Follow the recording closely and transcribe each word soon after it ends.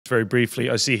very briefly,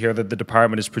 I see here that the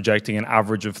department is projecting an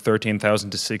average of 13,000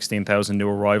 to 16,000 new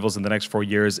arrivals in the next 4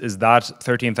 years. Is that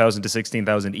 13,000 to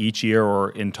 16,000 each year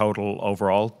or in total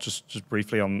overall? Just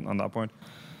briefly on that point.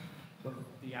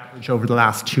 The average over the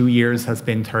last 2 years has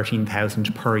been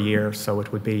 13,000 per year, so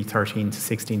it would be 13 to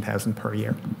 16,000 per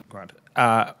year. Grant.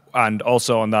 And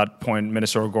also on that point,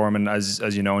 Minister O'Gorman, as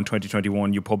you know, in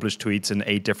 2021, you published tweets in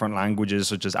 8 different languages,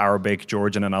 such as Arabic,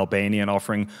 Georgian and Albanian,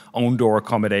 offering own-door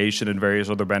accommodation and various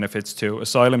other benefits to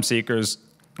asylum seekers.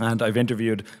 And I've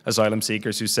interviewed asylum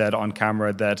seekers who said on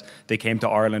camera that they came to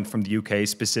Ireland from the UK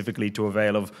specifically to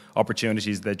avail of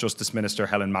opportunities that Justice Minister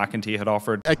Helen McEntee had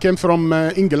offered. I came from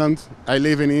England. I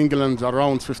live in England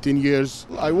around 15 years.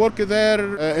 I work there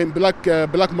in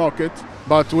black market.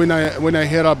 But when I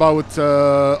hear about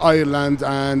Ireland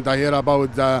and I hear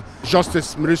about the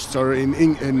Justice Minister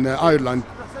in Ireland,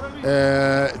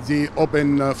 they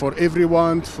open for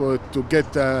everyone to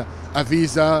get a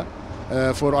visa.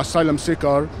 For asylum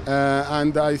seeker,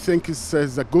 and I think it's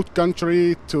a good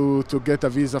country to get a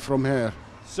visa from here.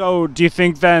 So do you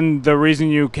think then the reason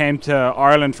you came to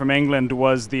Ireland from England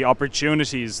was the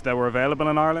opportunities that were available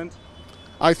in Ireland?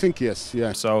 I think yes,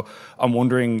 yeah. So I'm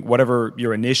wondering, whatever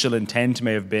your initial intent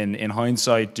may have been, in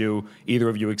hindsight, do either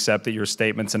of you accept that your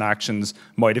statements and actions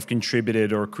might have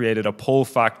contributed or created a pull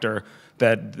factor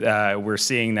that we're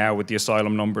seeing now with the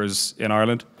asylum numbers in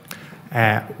Ireland?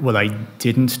 Well, I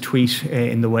didn't tweet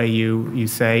in the way you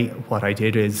say. What I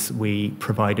did is we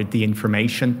provided the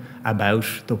information about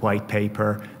the white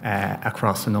paper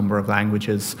across a number of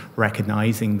languages,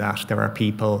 recognising that there are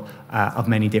people of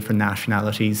many different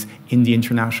nationalities in the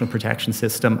international protection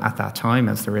system at that time,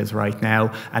 as there is right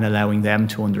now, and allowing them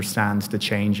to understand the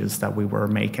changes that we were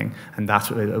making. And that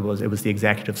it was the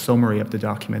executive summary of the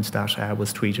document that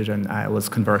was tweeted and was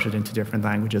converted into different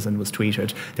languages and was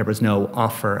tweeted. There was no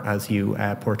offer as you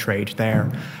portrayed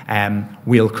there.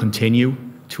 We'll continue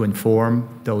to inform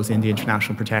those in the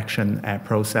international protection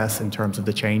process in terms of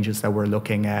the changes that we're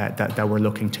looking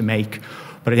to make.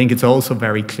 But I think it's also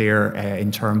very clear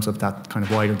in terms of that kind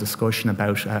of wider discussion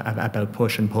about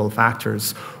push and pull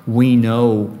factors. We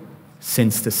know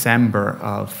since December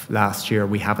of last year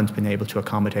we haven't been able to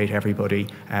accommodate everybody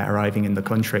arriving in the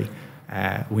country.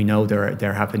 We know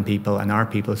there have been people and are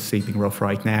people sleeping rough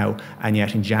right now, and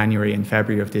yet in January and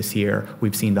February of this year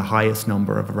we've seen the highest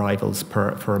number of arrivals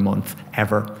per a month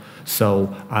ever.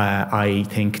 So I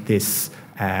think this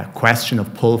question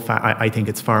of pull, I think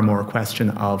it's far more a question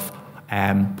of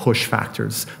push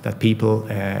factors, that people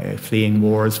fleeing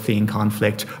wars, fleeing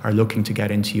conflict are looking to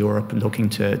get into Europe, looking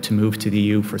to move to the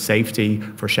EU for safety,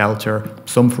 for shelter,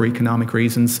 some for economic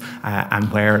reasons,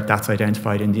 and where that's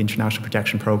identified in the international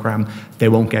protection programme, they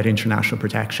won't get international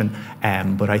protection.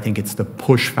 But I think it's the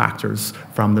push factors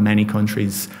from the many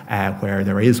countries where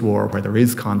there is war, where there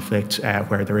is conflict,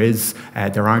 where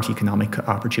there aren't economic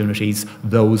opportunities.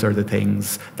 Those are the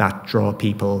things that draw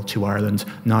people to Ireland,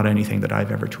 not anything that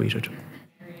I've ever tweeted.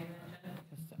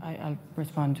 I'll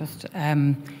respond just.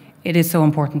 It is so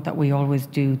important that we always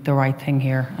do the right thing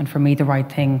here. And for me, the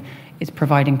right thing is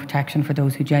providing protection for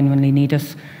those who genuinely need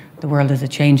it. The world is a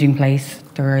changing place.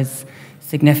 There is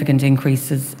significant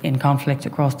increases in conflict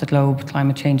across the globe.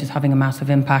 Climate change is having a massive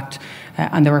impact.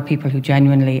 And there are people who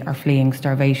genuinely are fleeing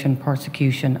starvation,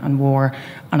 persecution and war.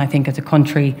 And I think as a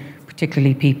country,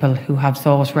 particularly people who have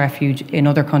sought refuge in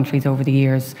other countries over the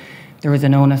years, there is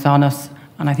an onus on us.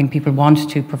 And I think people want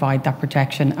to provide that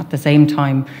protection at the same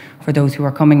time for those who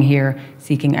are coming here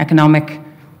seeking economic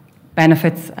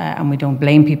benefits, and we don't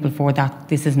blame people for that.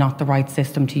 This is not the right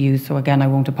system to use. So again, I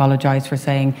won't apologise for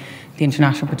saying the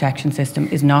international protection system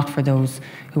is not for those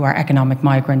who are economic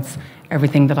migrants.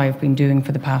 Everything that I've been doing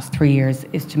for the past 3 years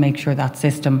is to make sure that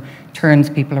system turns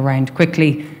people around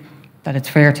quickly, that it's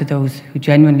fair to those who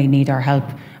genuinely need our help,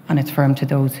 and it's firm to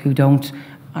those who don't.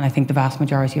 And I think the vast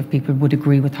majority of people would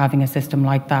agree with having a system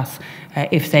like that.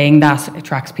 If saying that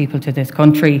attracts people to this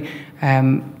country,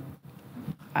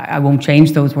 I won't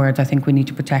change those words. I think we need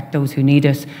to protect those who need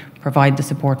it, provide the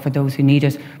support for those who need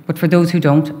it. But for those who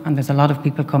don't, and there's a lot of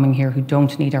people coming here who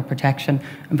don't need our protection,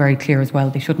 I'm very clear as well,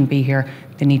 they shouldn't be here.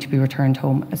 They need to be returned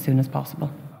home as soon as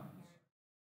possible.